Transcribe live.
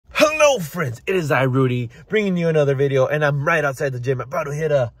Yo friends, it is I, Rudy, bringing you another video, and I'm right outside the gym. I'm about to hit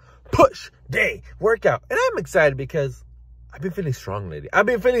a push day workout, and I'm excited because I've been feeling strong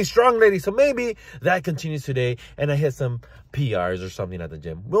lately. So maybe that continues today and I hit some PRs or something at the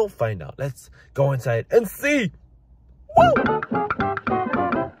gym. We'll find out. Let's go inside and see. Woo!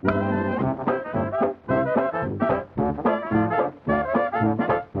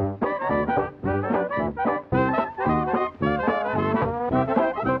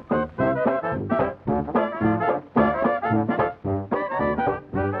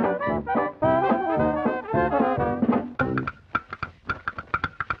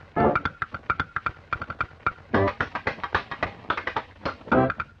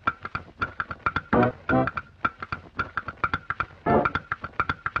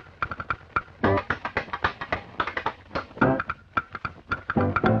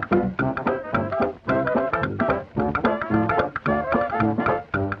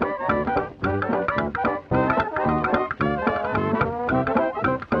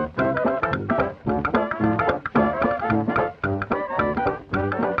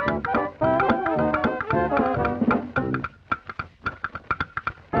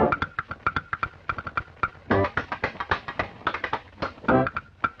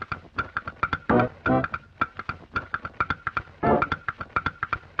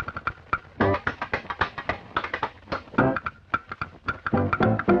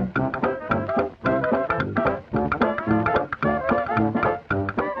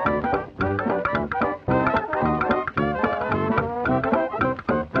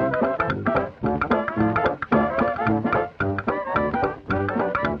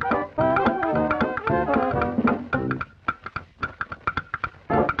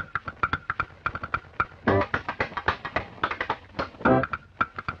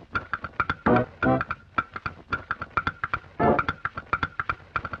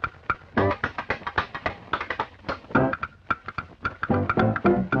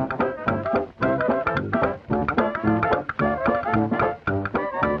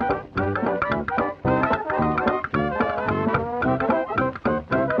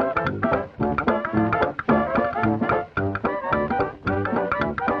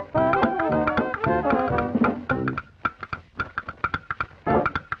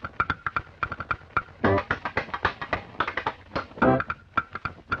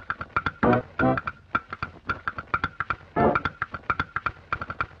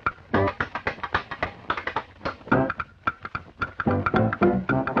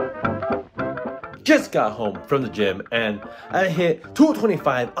 Just got home from the gym and I hit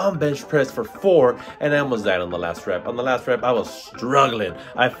 225 on bench press for 4 and I almost died on the last rep. On the last rep, I was struggling.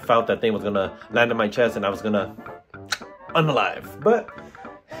 I felt that thing was gonna land on my chest and I was gonna unalive. But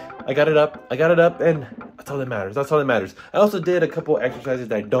I got it up, and that's all that matters. I also did a couple exercises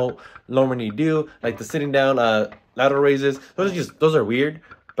that I don't normally do, like the sitting down lateral raises. Those are weird,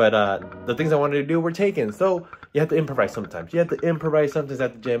 but the things I wanted to do were taken. So you have to improvise sometimes. You have to improvise sometimes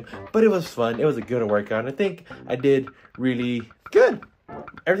at the gym, but it was fun. It was a good workout. And I think I did really good.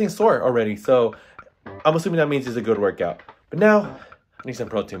 Everything's sore already, so I'm assuming that means it's a good workout. But now I need some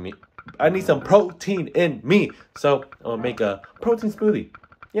protein. I need some protein in me, so I'm gonna make a protein smoothie.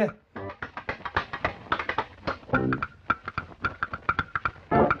 Yeah.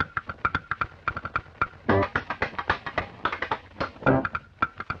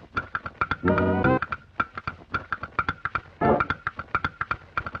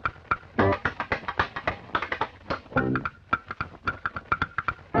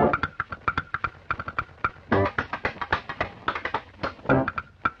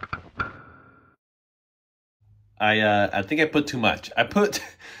 I think I put too much. I put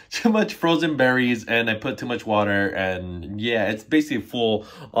too much frozen berries and I put too much water, and yeah, it's basically full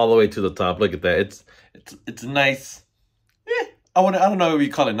all the way to the top. Look at that. It's nice. I don't know if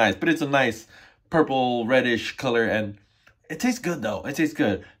you call it nice, but it's a nice purple reddish color, and it tastes good though. It tastes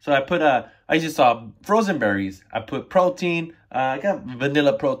good. So I put I just saw frozen berries. I put protein. I got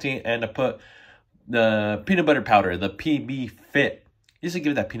vanilla protein, and I put the peanut butter powder, the PB Fit. Just to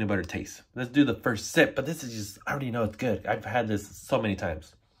give it that peanut butter taste. Let's do the first sip, but this is just, I already know it's good. I've had this so many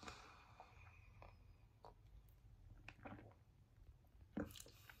times.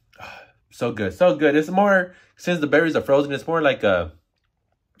 So good, so good. It's more, since the berries are frozen, it's more like a,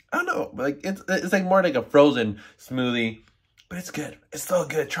 I don't know, like it's like more like a frozen smoothie, but it's good. It's so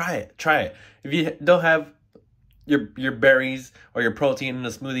good. Try it. If you don't have your berries or your protein in a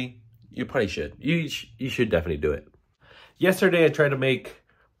smoothie, you probably should. You should definitely do it. Yesterday, I tried to make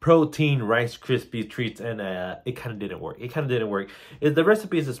protein Rice Krispie treats, and it kind of didn't work. The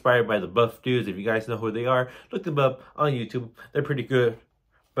recipe is inspired by the Buff Dudes. If you guys know who they are, look them up on YouTube. They're pretty good.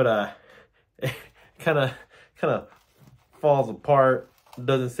 But kind of falls apart.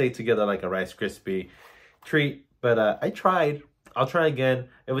 Doesn't stay together like a Rice Krispie treat. But I tried. I'll try again.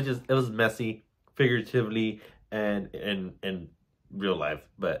 It was messy, figuratively and in real life.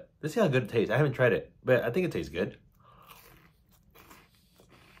 But let's see how good it tastes. I haven't tried it, but I think it tastes good.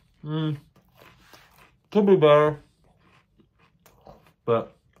 Could be better,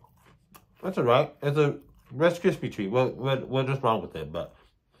 but that's alright. It's a Rice Krispie treat. What's just wrong with it? But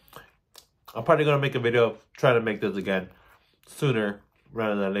I'm probably gonna make a video trying to make this again sooner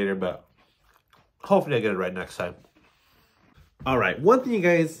rather than later. But hopefully I get it right next time. Alright, one thing you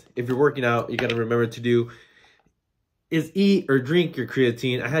guys, if you're working out, you gotta remember to do is eat or drink your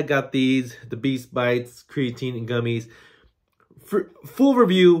creatine. I had got these, the Beast Bites creatine and gummies. For full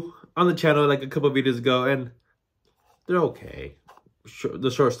review on the channel like a couple of videos ago, and they're okay.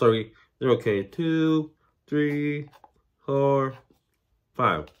 The short story, they're okay. 2, 3, 4,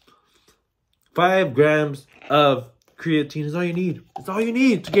 5. 5 grams of creatine is all you need. It's all you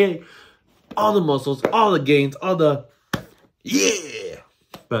need to get all the muscles, all the gains, all the yeah.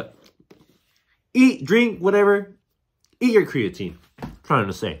 But eat, drink, whatever. Eat your creatine. I'm trying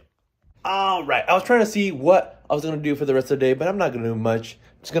to say. Alright, I was trying to see what I was going to do for the rest of the day, but I'm not going to do much.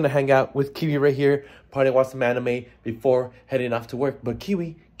 I'm just going to hang out with Kiwi right here, probably watch some anime before heading off to work. But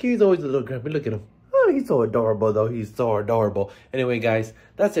Kiwi's always a little grumpy. Look at him. Oh, he's so adorable, though. He's so adorable. Anyway, guys,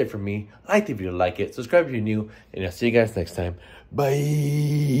 that's it for me. Like the video, like it, subscribe if you're new, and I'll see you guys next time.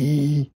 Bye!